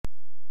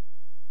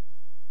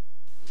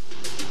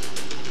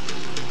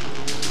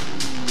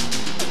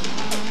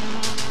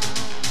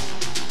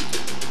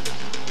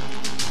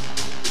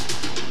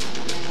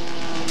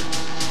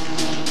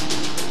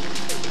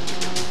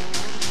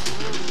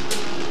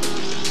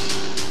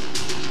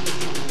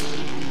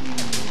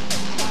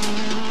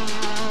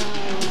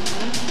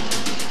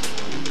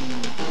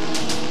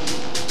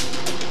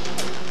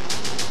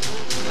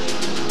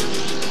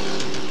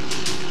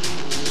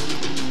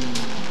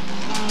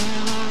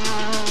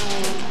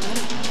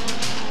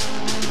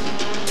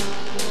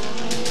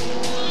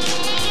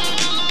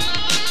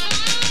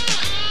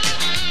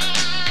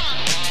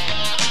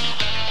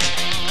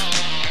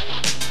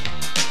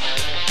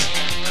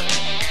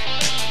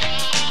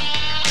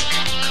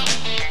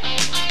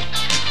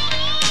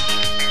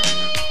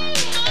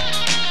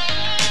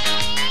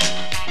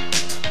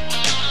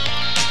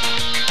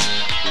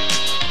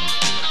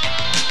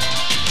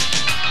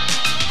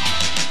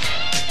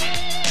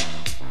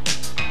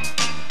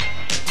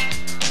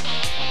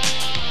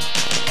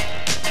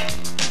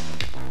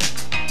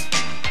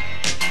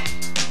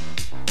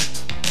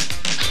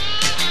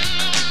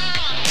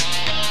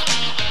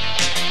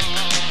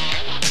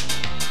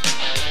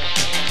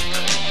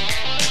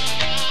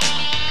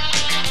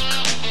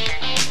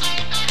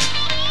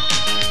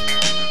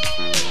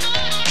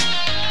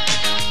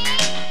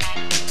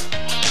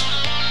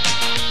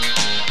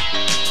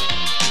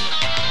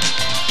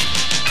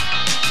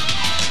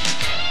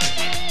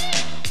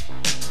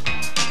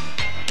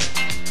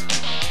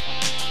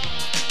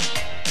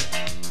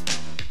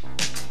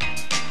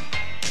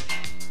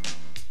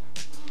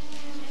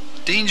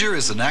Danger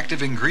is an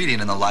active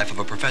ingredient in the life of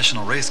a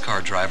professional race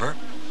car driver,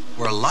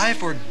 where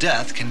life or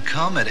death can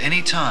come at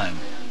any time,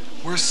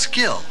 where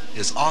skill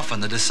is often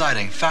the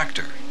deciding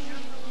factor.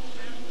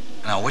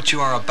 Now, what you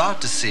are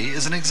about to see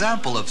is an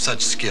example of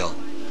such skill,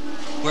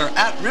 where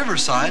at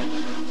Riverside,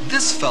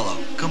 this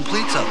fellow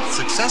completes a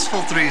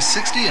successful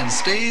 360 and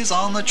stays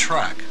on the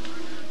track.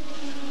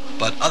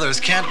 But others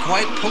can't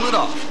quite pull it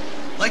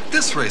off, like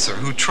this racer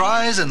who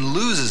tries and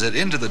loses it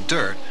into the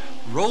dirt,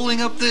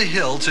 rolling up the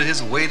hill to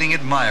his waiting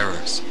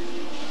admirers.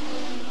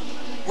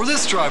 Or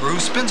this driver who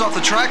spins off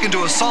the track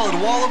into a solid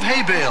wall of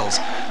hay bales,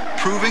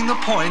 proving the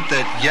point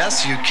that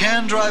yes, you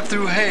can drive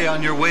through hay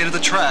on your way to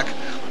the track,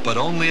 but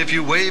only if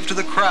you wave to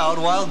the crowd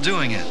while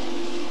doing it.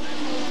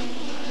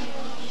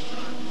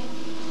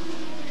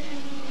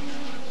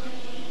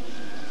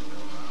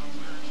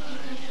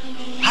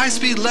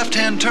 High-speed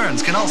left-hand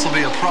turns can also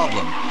be a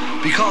problem,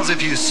 because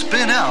if you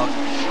spin out,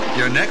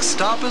 your next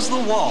stop is the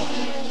wall.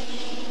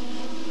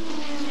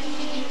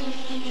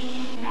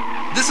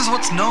 This is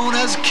what's known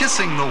as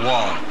kissing the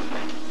wall.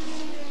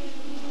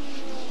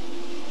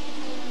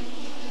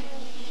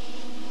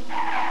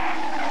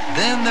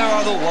 Then there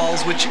are the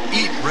walls which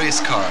eat race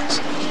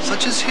cars,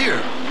 such as here,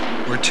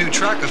 where two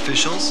track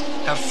officials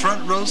have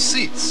front row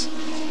seats.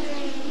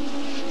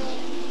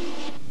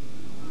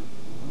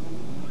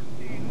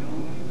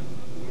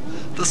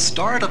 The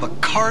start of a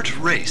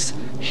kart race,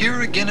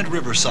 here again at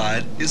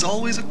Riverside, is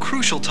always a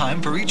crucial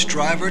time for each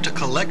driver to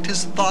collect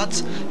his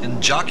thoughts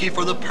and jockey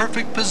for the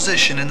perfect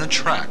position in the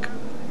track,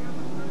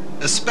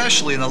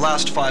 especially in the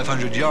last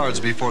 500 yards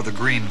before the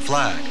green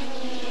flag.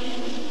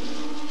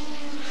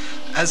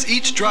 As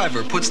each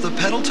driver puts the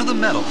pedal to the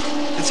metal,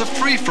 it's a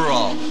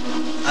free-for-all,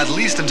 at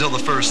least until the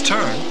first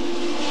turn.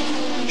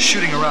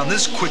 Shooting around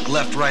this quick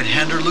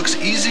left-right-hander looks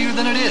easier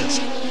than it is,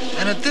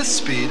 and at this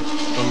speed,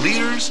 the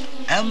leaders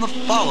and the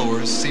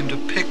followers seem to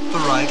pick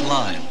the right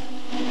line.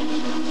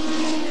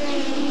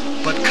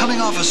 But coming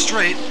off a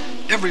straight,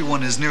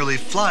 everyone is nearly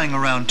flying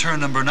around turn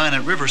number 9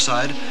 at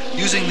Riverside,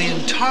 using the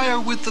entire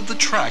width of the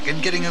track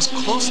and getting as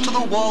close to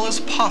the wall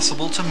as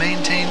possible to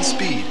maintain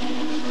speed.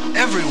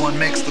 Everyone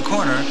makes the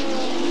corner.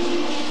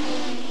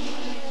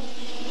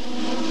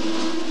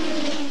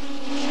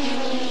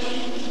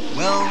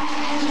 Well,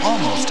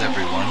 almost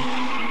everyone.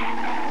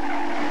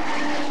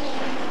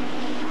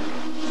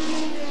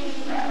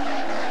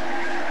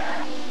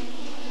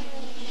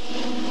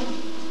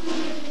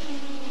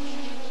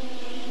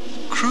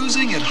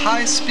 Cruising at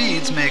high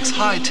speeds makes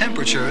high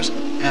temperatures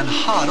and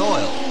hot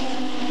oil.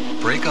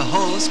 Break a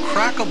hose,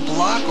 crack a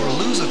block, or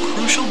lose a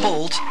crucial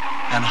bolt,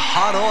 and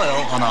hot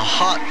oil on a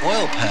hot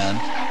oil pan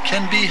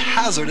can be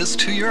hazardous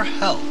to your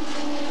health.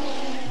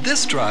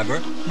 This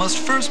driver must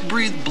first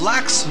breathe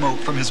black smoke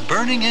from his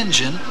burning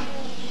engine,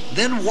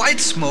 then white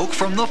smoke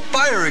from the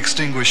fire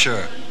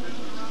extinguisher.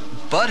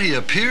 But he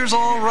appears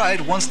all right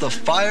once the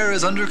fire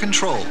is under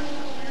control.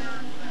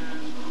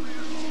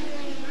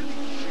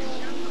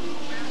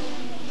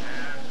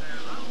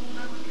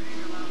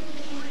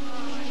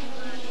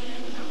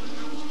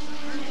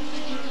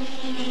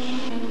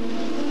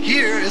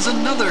 Here is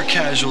another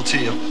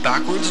casualty of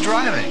backwards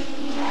driving.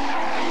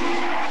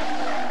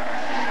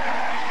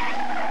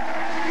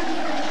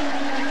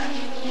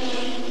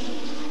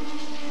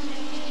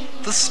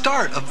 The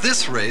start of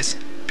this race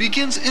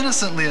begins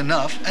innocently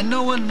enough, and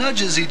no one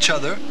nudges each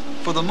other.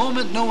 For the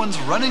moment, no one's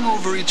running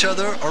over each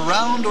other,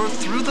 around or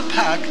through the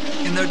pack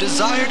in their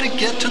desire to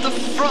get to the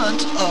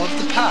front of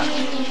the pack.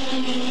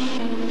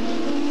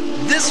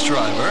 This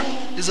driver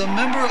is a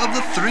member of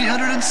the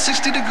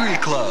 360-degree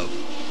club.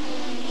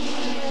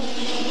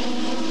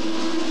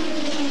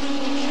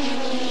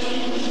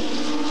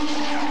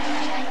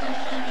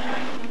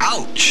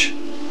 Ouch!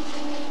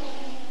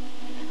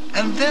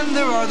 And then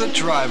there are the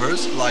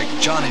drivers, like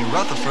Johnny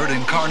Rutherford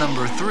in car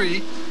number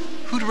 3,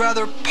 who'd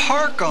rather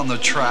park on the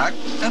track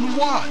and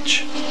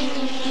watch.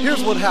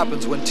 Here's what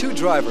happens when two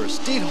drivers,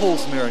 Dean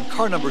Holzmere in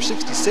car number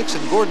 66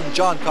 and Gordon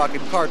Johncock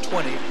in car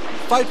 20,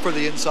 fight for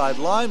the inside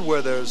line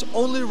where there's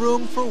only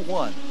room for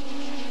one.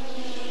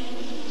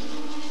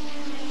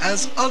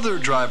 As other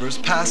drivers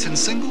pass in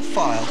single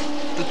file,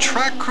 the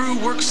track crew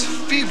works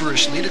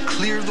feverishly to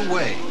clear the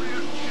way.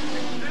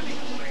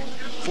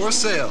 For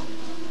sale,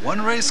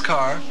 one race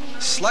car,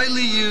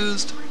 slightly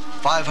used,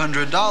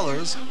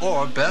 $500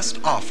 or best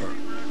offer.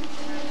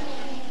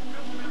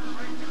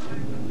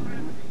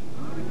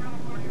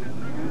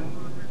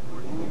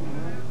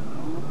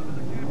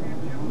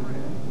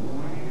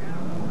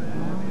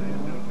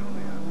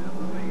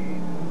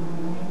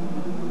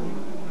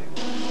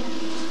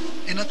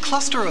 In a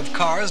cluster of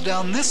cars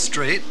down this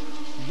straight,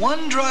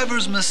 one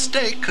driver's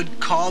mistake could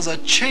cause a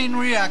chain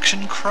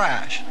reaction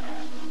crash.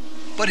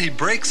 But he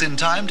brakes in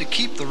time to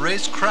keep the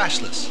race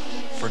crashless,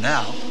 for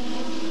now.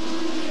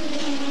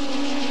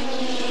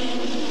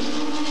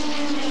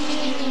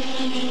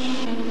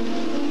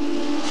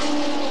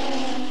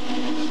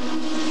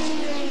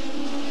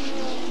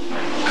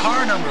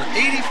 Car number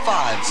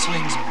 85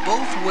 swings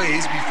both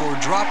ways before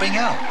dropping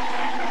out.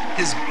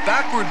 His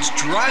backwards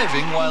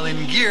driving while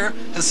in gear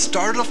has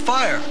started a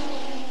fire.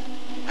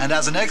 And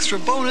as an extra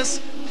bonus,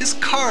 his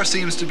car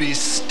seems to be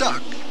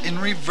stuck in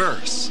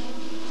reverse.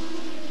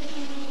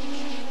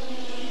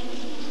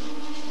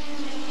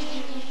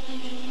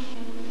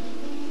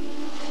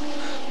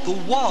 The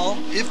wall,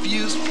 if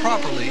used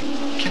properly,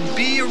 can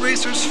be a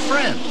racer's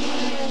friend.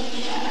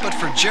 But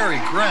for Jerry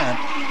Grant,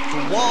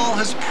 the wall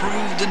has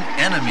proved an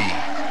enemy.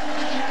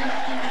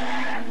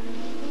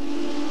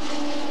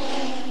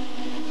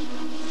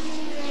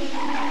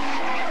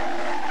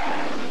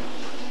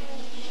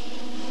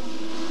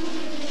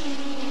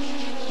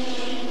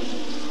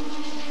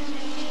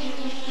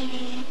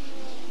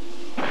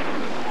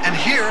 And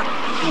here,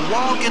 the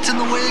wall gets in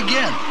the way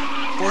again,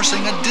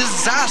 forcing a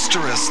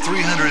disastrous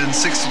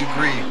 360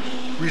 degree,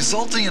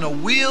 resulting in a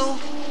wheel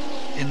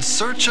in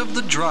search of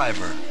the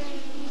driver.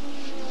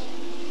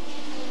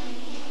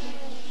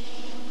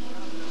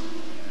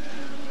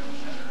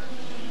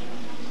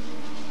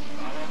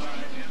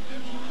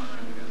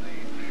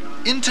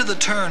 Into the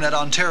turn at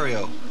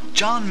Ontario,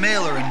 John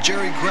Mailer and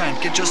Jerry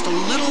Grant get just a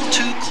little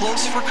too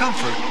close for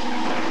comfort.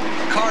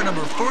 Car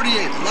number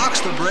 48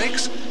 locks the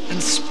brakes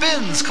and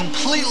spins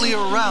completely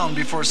around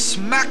before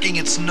smacking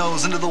its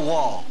nose into the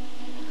wall.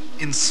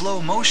 In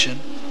slow motion,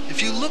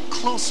 if you look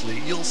closely,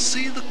 you'll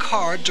see the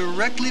car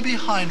directly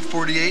behind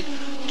 48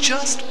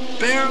 just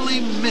barely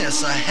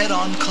miss a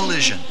head-on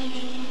collision.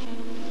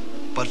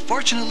 But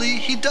fortunately,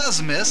 he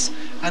does miss,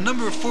 and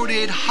number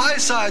 48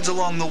 high-sides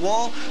along the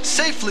wall,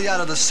 safely out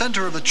of the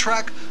center of the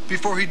track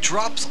before he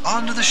drops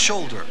onto the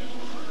shoulder.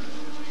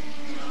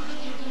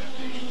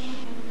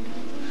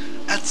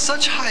 At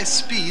such high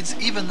speeds,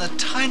 even the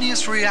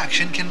tiniest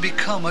reaction can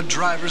become a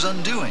driver's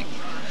undoing.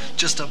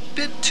 Just a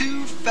bit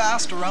too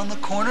fast around the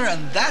corner,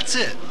 and that's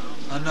it.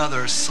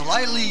 Another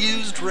slightly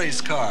used race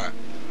car.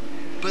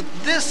 But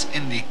this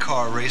Indy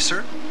car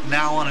racer,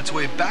 now on its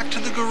way back to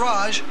the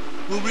garage,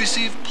 will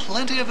receive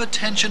plenty of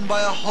attention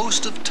by a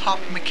host of top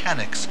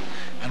mechanics,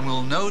 and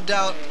will no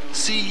doubt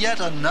see yet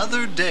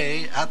another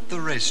day at the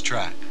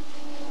racetrack.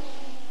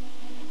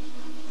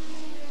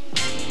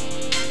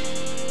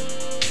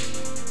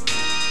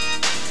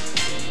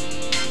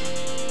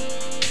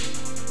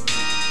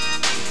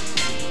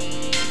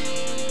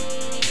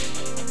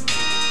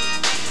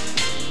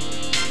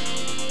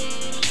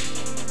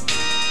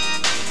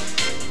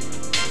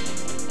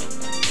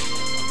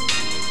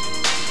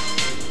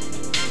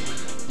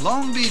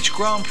 Long Beach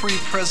Grand Prix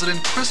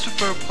President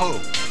Christopher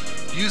Pope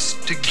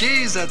used to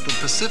gaze at the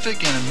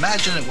Pacific and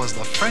imagine it was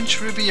the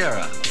French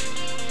Riviera.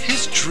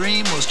 His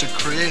dream was to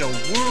create a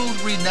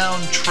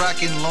world-renowned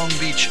track in Long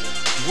Beach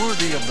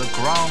worthy of the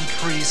Grand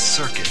Prix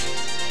circuit.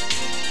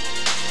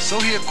 So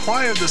he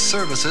acquired the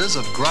services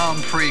of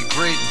Grand Prix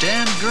great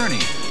Dan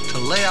Gurney to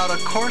lay out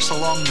a course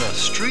along the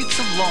streets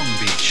of Long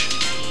Beach.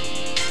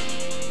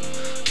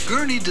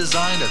 Gurney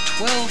designed a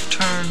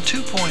 12-turn,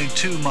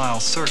 2.2-mile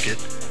circuit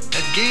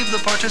that gave the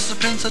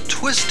participants a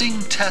twisting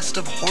test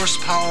of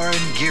horsepower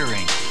and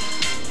gearing.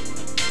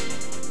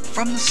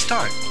 From the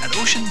start at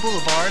Ocean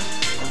Boulevard,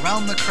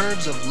 around the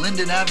curves of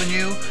Linden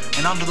Avenue,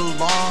 and onto the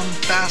long,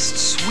 fast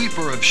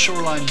sweeper of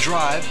Shoreline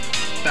Drive,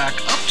 back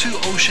up to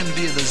Ocean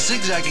via the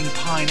zigzagging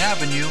Pine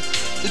Avenue,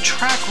 the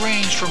track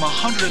ranged from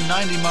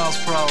 190 miles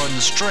per hour in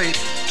the straight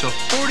to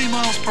 40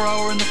 miles per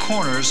hour in the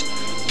corners.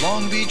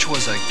 Long Beach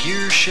was a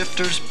gear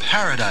shifter's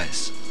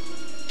paradise.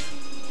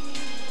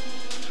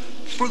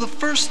 For the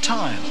first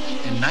time,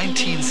 in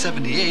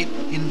 1978,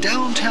 in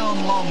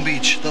downtown Long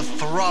Beach, the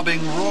throbbing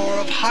roar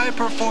of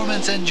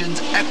high-performance engines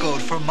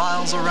echoed for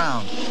miles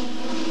around.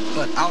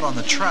 But out on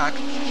the track,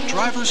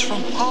 drivers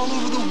from all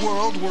over the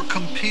world were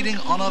competing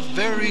on a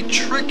very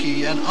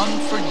tricky and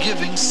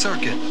unforgiving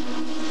circuit,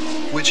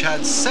 which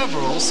had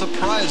several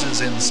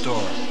surprises in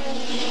store.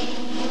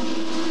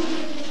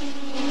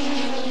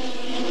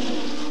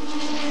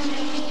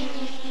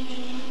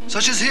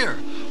 Such as here,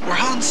 where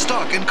Hans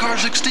Stock in car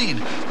 16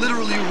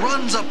 literally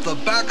runs up the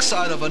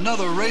backside of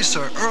another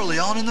racer early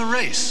on in the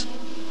race.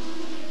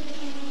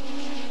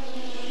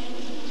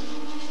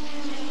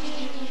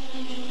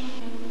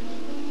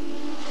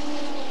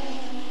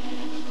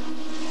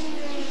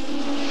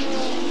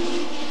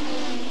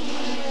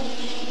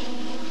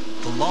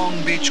 The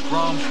Long Beach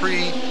Grand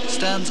Prix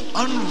stands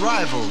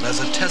unrivaled as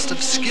a test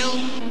of skill,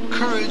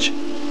 courage,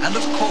 and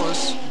of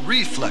course,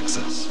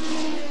 reflexes.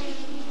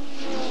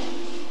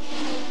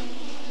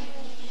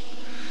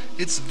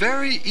 It's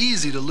very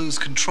easy to lose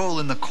control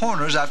in the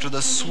corners after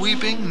the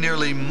sweeping,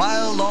 nearly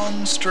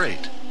mile-long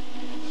straight.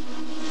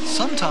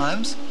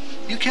 Sometimes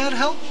you can't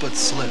help but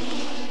slip.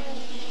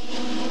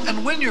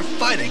 And when you're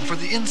fighting for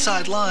the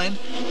inside line,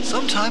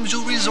 sometimes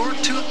you'll resort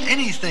to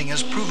anything,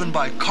 as proven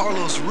by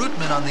Carlos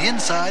Rootman on the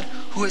inside,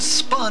 who has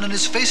spun and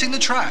is facing the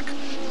track,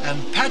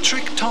 and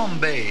Patrick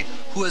Tombe,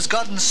 who has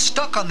gotten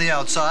stuck on the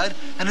outside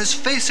and is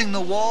facing the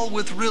wall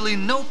with really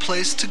no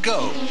place to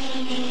go.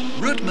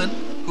 Rootman,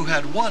 who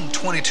had won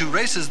 22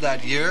 races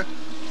that year,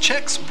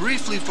 checks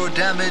briefly for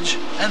damage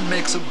and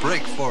makes a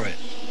break for it.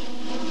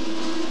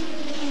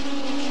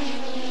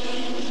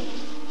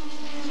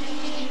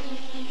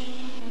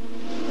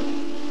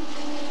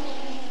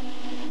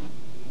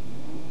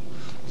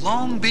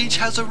 Long Beach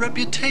has a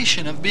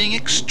reputation of being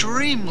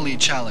extremely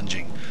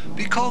challenging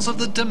because of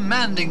the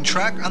demanding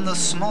track and the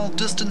small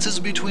distances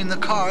between the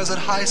cars at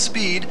high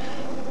speed.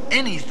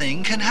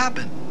 Anything can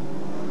happen.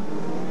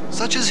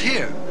 Such as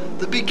here,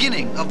 the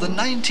beginning of the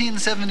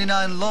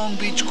 1979 Long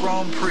Beach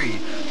Grand Prix.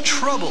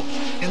 Trouble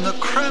in the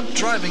cramped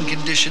driving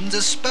conditions,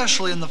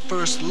 especially in the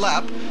first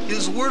lap,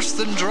 is worse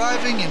than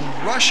driving in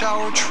rush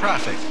hour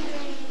traffic.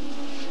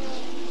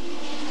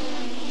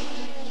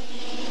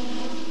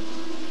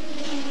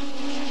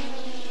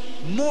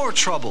 More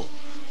trouble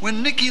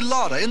when Niki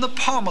Lauda in the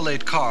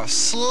Parmalat car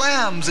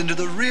slams into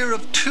the rear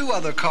of two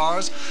other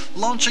cars,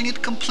 launching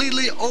it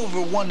completely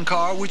over one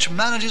car, which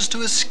manages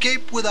to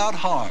escape without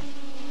harm.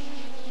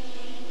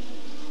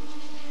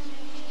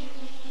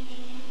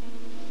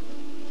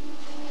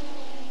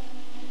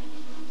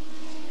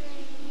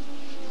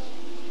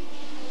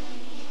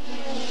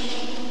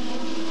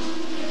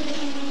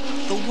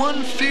 The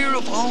one fear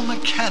of all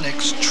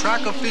mechanics,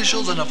 track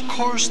officials, and of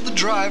course the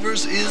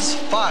drivers is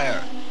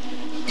fire.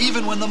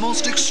 Even when the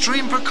most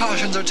extreme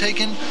precautions are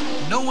taken,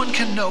 no one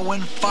can know when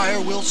fire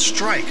will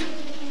strike.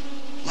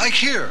 Like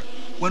here,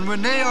 when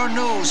Rene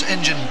Arnoux'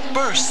 engine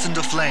bursts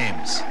into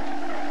flames.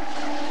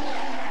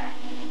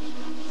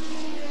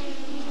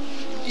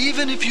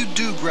 Even if you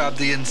do grab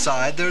the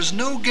inside, there's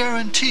no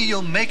guarantee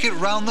you'll make it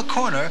round the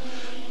corner,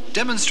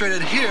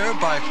 demonstrated here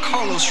by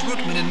Carlos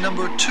Rutman in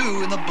number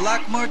 2 in the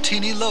Black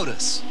Martini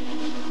Lotus.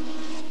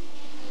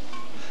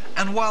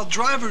 And while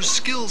drivers'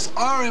 skills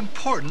are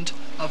important,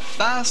 a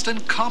fast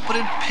and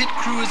competent pit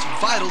crew is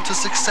vital to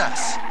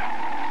success.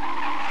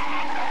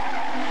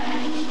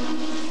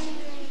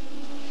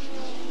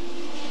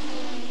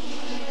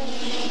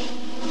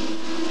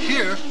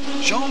 Here,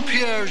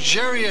 Jean-Pierre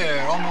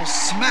Jarier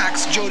almost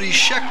smacks Jody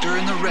Scheckter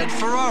in the red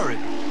Ferrari.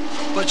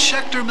 But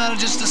Scheckter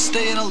manages to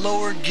stay in a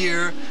lower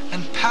gear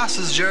and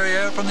passes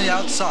Jarier from the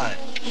outside.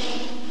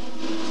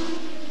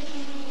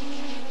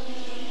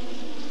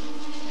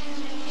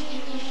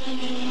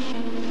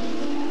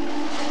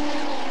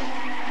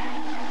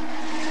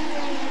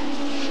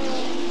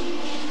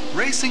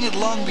 Racing at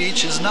Long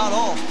Beach is not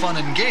all fun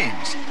and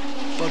games,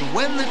 but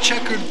when the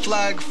checkered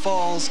flag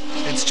falls,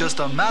 it's just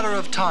a matter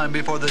of time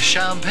before the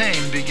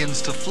champagne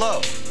begins to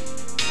flow.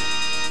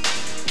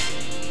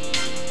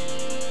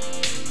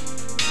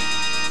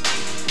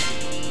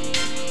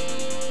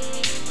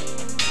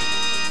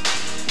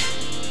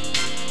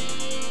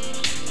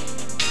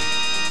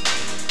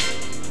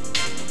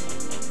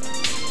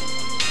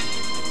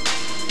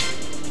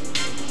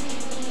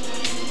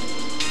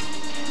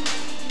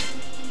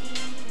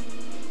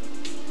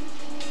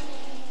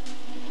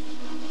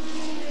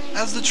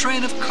 As the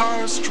train of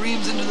cars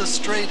streams into the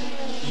straight,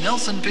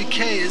 Nelson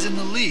Piquet is in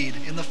the lead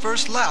in the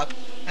first lap,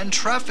 and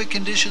traffic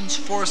conditions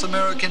force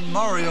American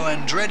Mario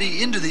Andretti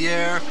into the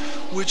air,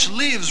 which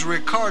leaves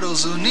Riccardo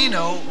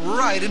Zunino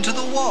right into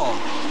the wall.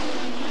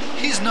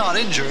 He's not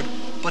injured,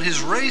 but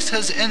his race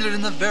has ended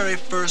in the very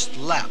first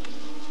lap.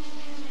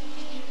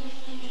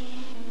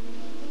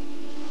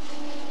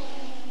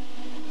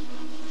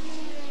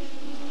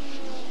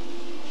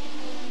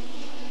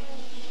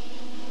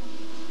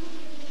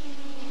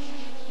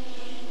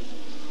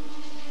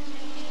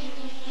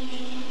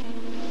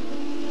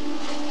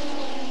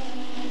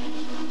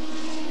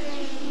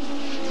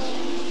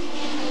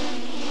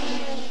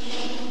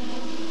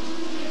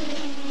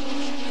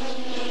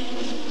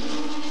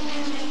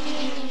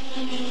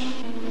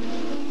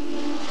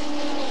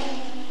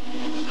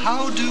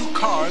 How do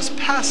cars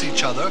pass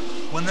each other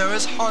when there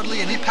is hardly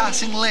any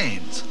passing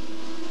lanes?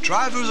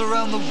 Drivers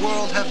around the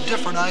world have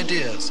different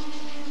ideas.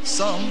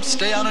 Some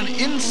stay on an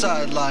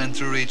inside line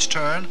through each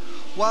turn,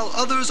 while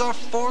others are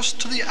forced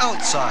to the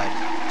outside,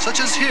 such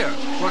as here,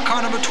 where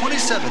car number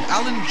 27,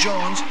 Alan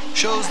Jones,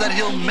 shows that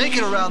he'll make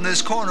it around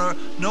this corner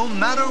no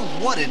matter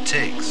what it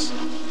takes.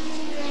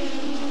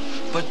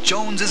 But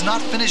Jones is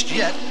not finished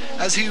yet,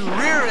 as he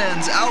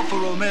rear-ends Alfa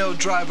Romeo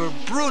driver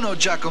Bruno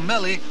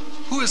Giacomelli,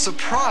 who is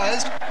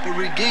surprised but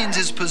regains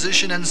his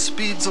position and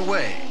speeds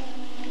away.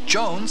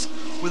 Jones,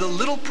 with a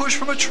little push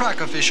from a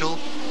track official,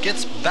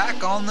 gets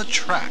back on the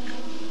track.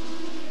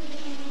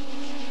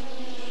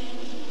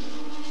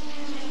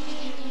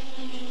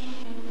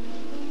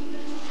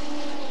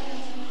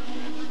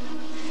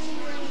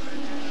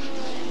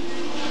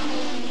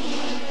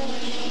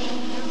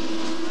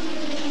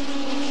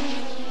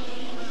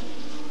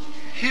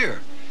 Here,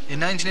 in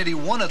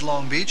 1981 at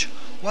Long Beach,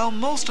 while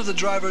most of the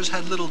drivers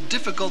had little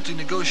difficulty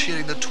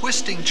negotiating the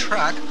twisting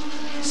track,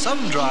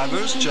 some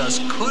drivers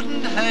just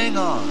couldn't hang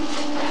on.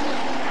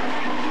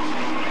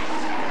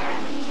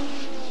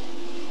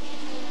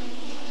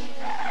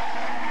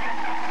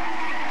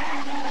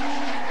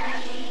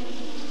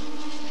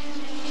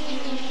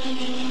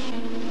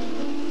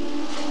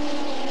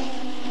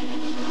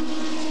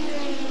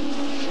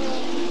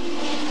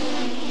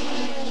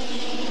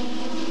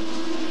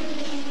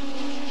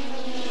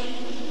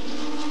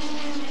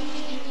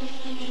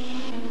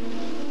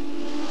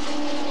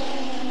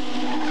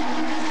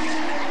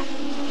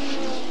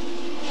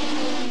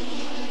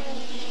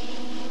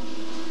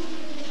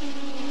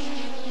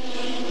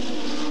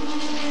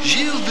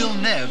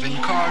 Villeneuve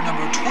in car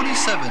number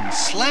 27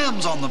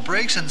 slams on the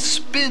brakes and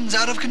spins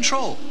out of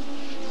control.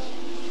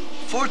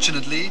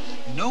 Fortunately,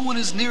 no one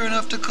is near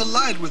enough to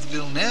collide with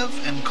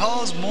Villeneuve and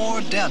cause more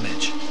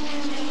damage.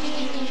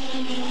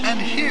 And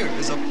here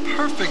is a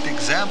perfect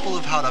example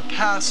of how to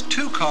pass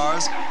two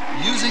cars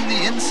using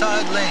the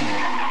inside lane.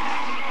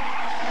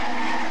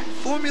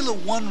 Formula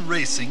One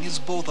racing is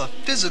both a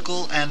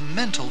physical and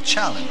mental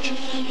challenge.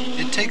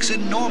 It takes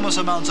enormous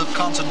amounts of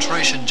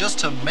concentration just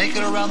to make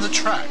it around the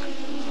track.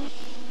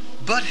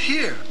 But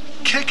here,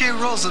 Keke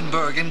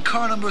Rosenberg in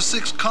car number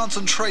 6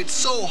 concentrates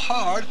so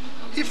hard,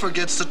 he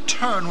forgets to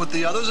turn with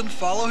the others and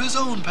follow his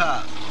own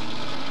path.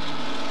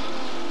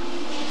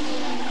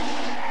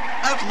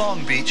 At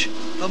Long Beach,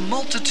 the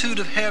multitude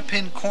of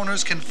hairpin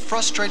corners can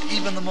frustrate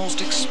even the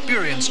most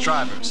experienced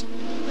drivers.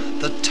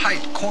 The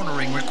tight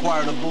cornering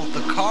required of both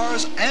the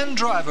cars and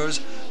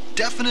drivers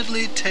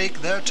definitely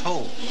take their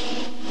toll.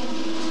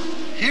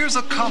 Here's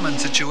a common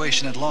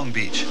situation at Long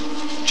Beach.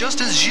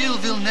 Just as Gilles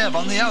Villeneuve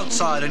on the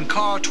outside in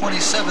car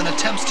 27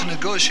 attempts to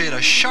negotiate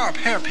a sharp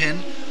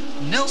hairpin,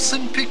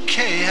 Nelson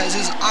Piquet has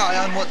his eye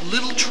on what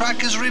little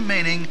track is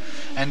remaining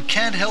and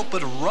can't help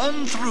but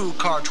run through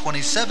car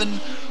 27,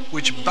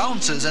 which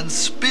bounces and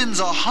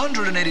spins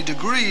 180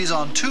 degrees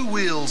on two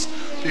wheels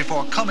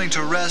before coming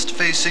to rest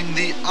facing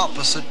the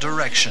opposite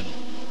direction.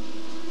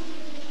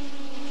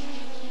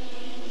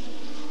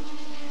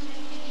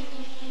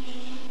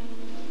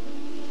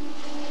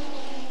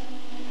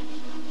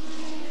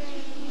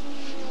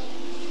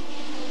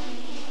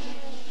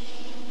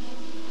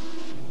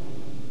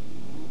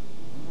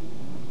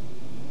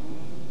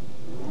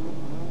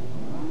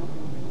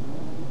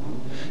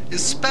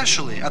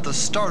 Especially at the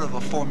start of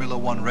a Formula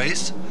One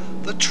race,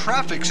 the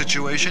traffic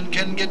situation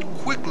can get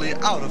quickly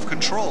out of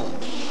control.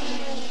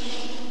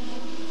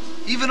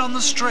 Even on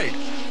the straight,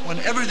 when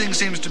everything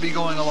seems to be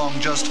going along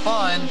just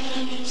fine,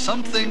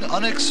 something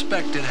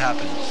unexpected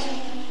happens.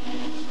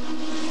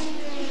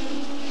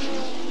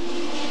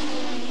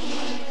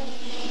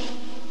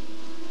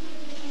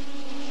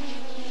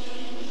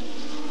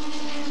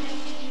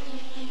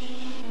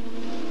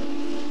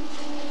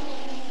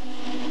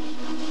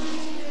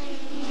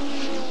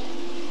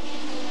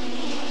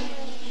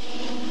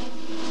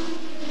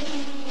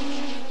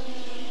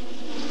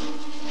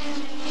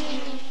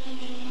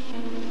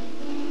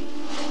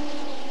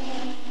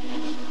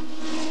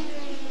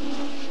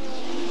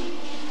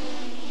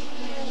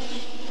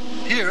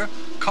 Here,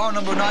 car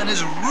number 9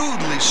 is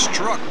rudely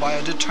struck by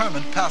a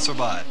determined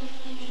passerby.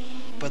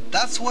 But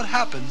that's what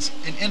happens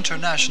in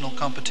international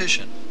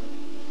competition.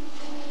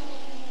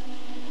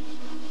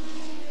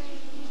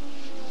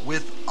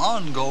 With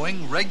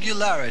ongoing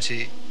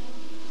regularity,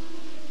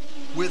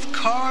 with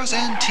cars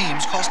and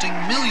teams costing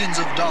millions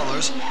of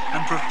dollars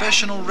and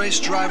professional race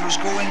drivers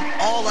going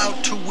all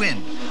out to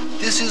win,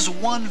 this is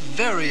one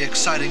very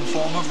exciting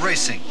form of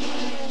racing.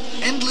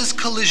 Endless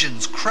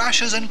collisions,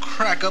 crashes, and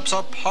crack-ups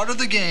are part of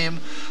the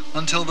game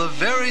until the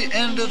very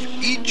end of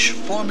each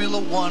Formula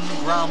One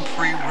Grand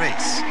Prix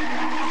race.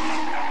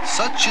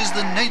 Such is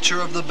the nature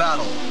of the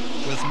battle.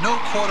 With no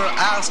quarter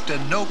asked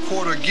and no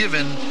quarter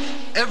given,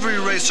 every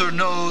racer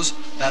knows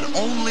that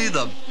only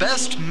the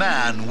best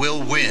man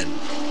will win.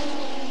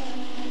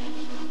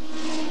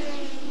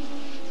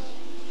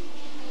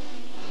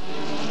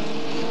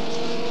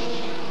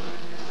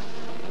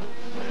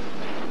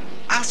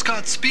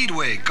 Ascot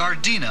Speedway,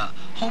 Gardena,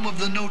 home of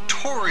the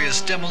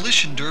notorious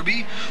Demolition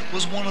Derby,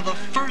 was one of the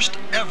first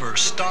ever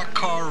stock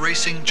car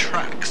racing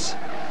tracks.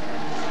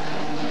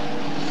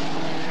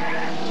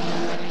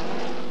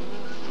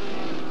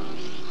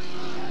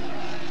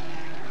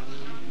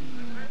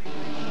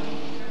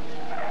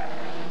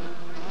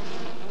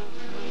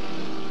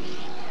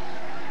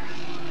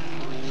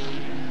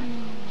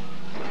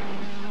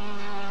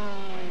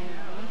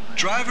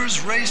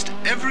 Drivers raced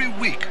every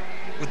week,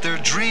 with their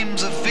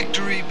dreams of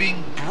victory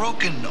being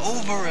broken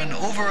over and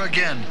over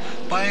again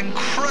by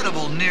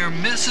incredible near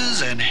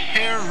misses and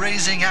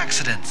hair-raising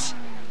accidents.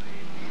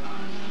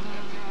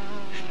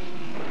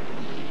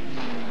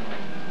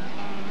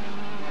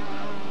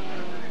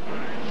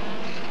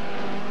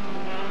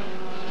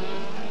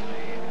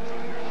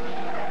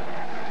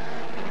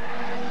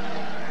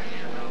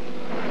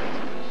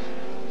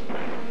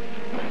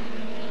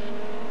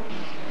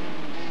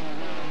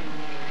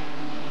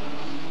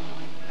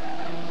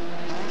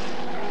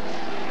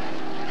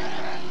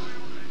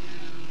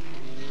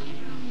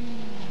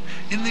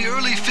 In the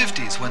early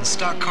 50s, when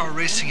stock car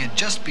racing had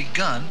just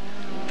begun,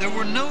 there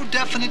were no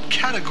definite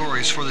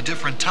categories for the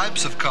different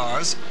types of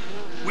cars,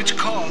 which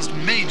caused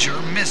major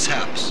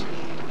mishaps.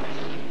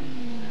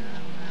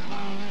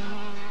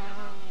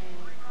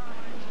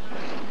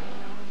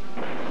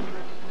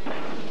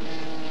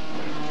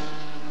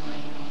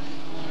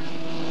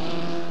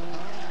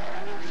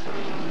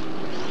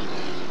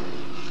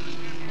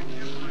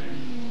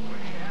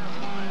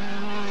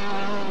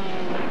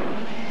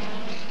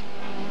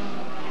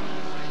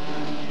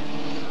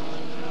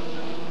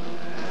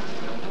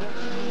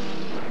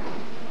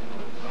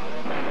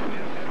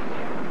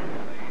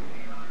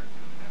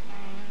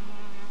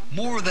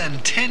 More than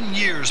 10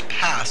 years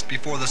passed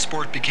before the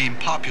sport became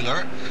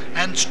popular,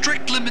 and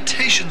strict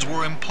limitations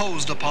were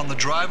imposed upon the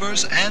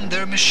drivers and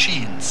their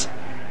machines.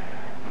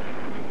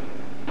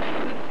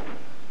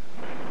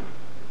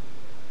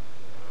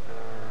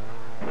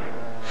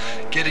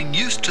 Getting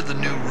used to the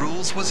new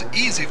rules was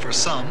easy for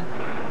some,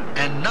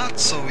 and not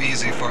so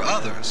easy for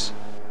others.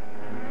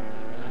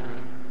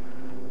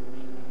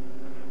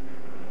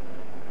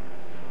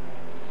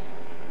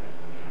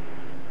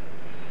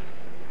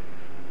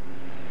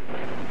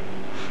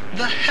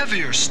 The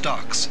heavier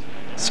stocks,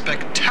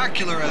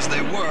 spectacular as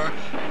they were,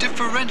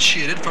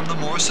 differentiated from the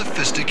more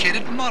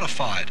sophisticated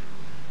modified.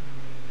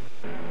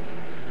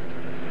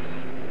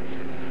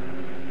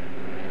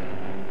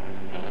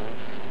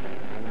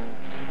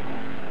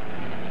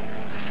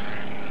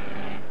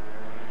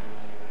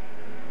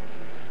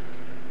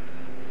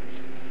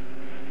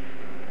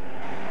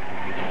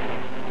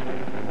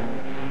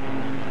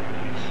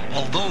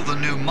 Although the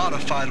new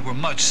modified were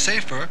much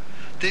safer,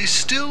 they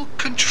still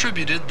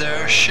contributed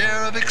their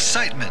share of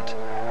excitement.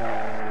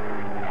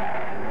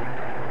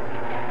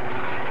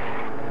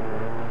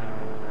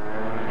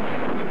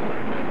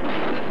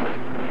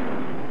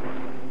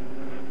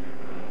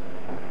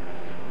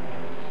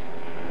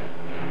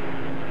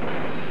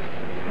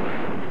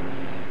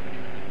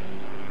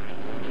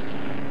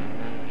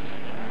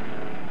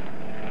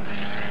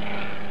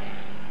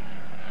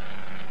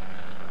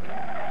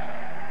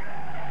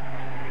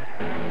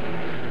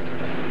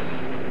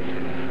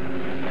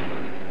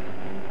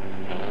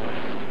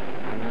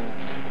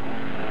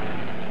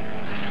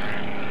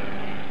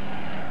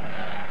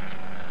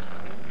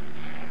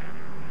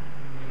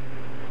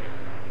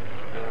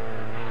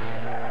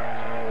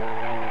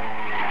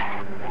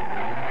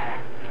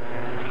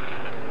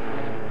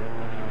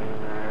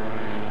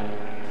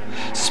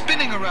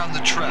 Spinning around the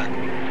track,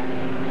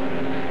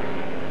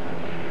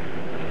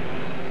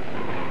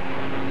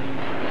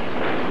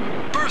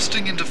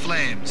 bursting into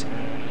flames,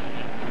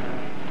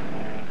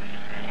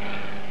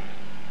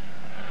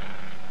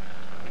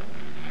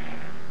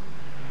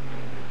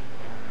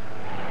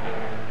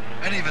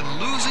 and even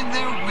losing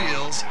their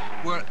wheels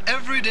were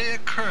everyday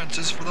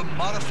occurrences for the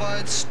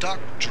modified stock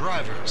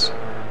drivers.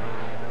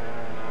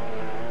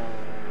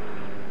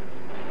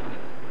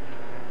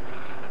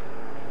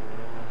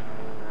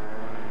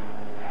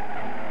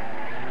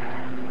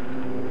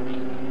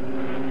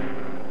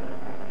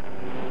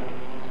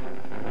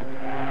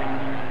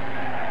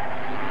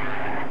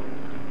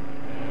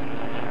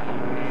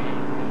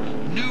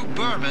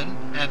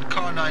 And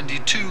car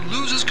 92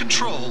 loses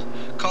control,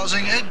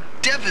 causing a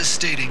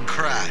devastating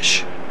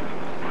crash.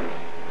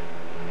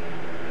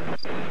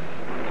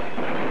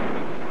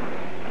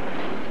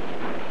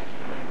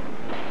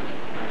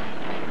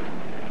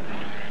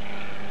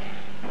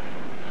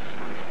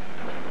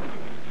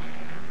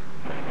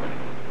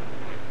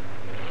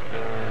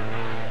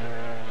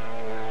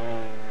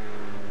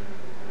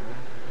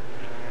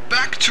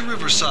 Back to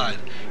Riverside,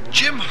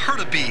 Jim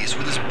Hurtabees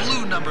with his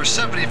blue number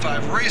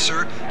 75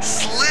 racer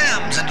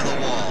slams into the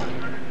wall.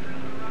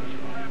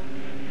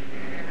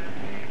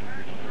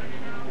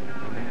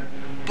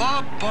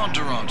 Bob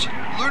Bondurant,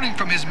 learning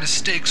from his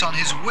mistakes on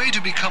his way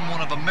to become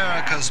one of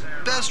America's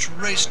best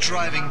race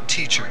driving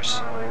teachers.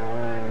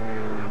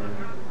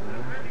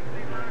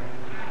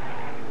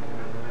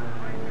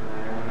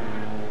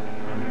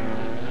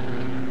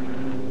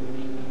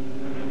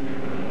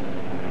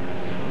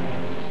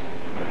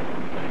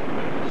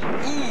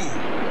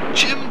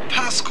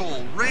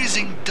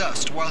 Raising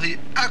dust while he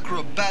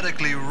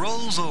acrobatically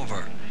rolls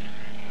over.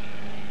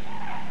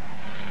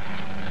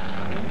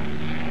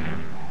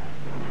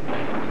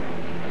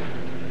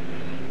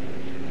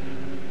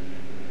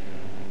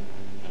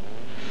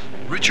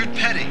 Richard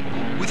Petty,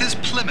 with his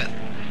Plymouth,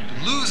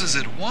 loses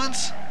it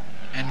once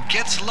and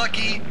gets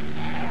lucky,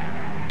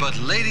 but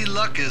Lady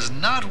Luck is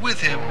not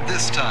with him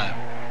this time.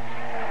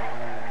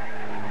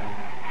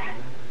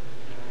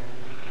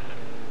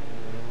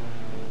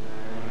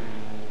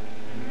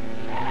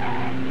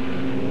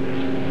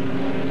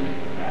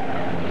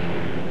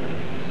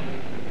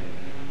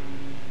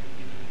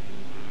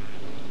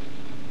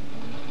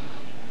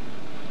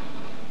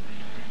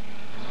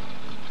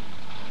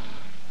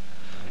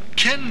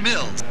 Ken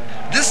Mills.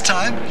 This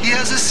time he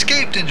has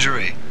escaped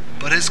injury,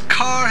 but his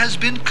car has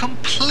been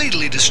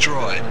completely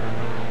destroyed.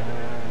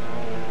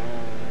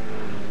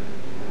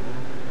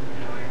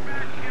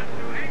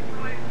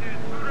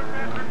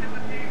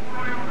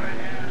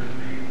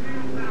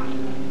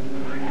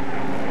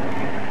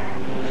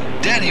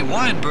 Danny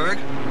Weinberg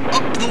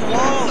up the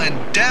wall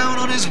and down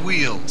on his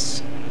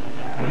wheels.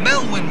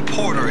 Melwin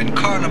Porter in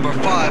car number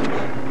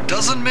 5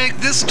 doesn't make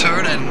this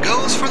turn and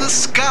goes for the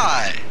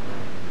sky.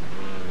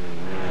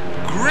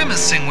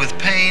 Grimacing with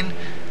pain,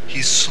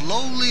 he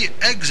slowly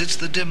exits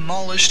the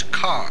demolished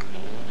car.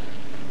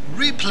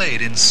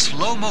 Replayed in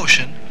slow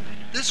motion,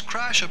 this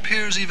crash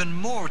appears even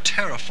more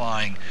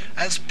terrifying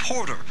as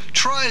Porter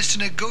tries to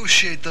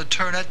negotiate the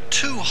turn at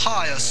too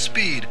high a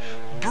speed,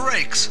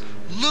 brakes,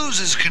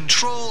 loses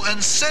control,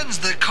 and sends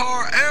the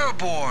car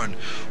airborne,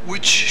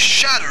 which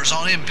shatters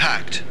on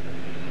impact.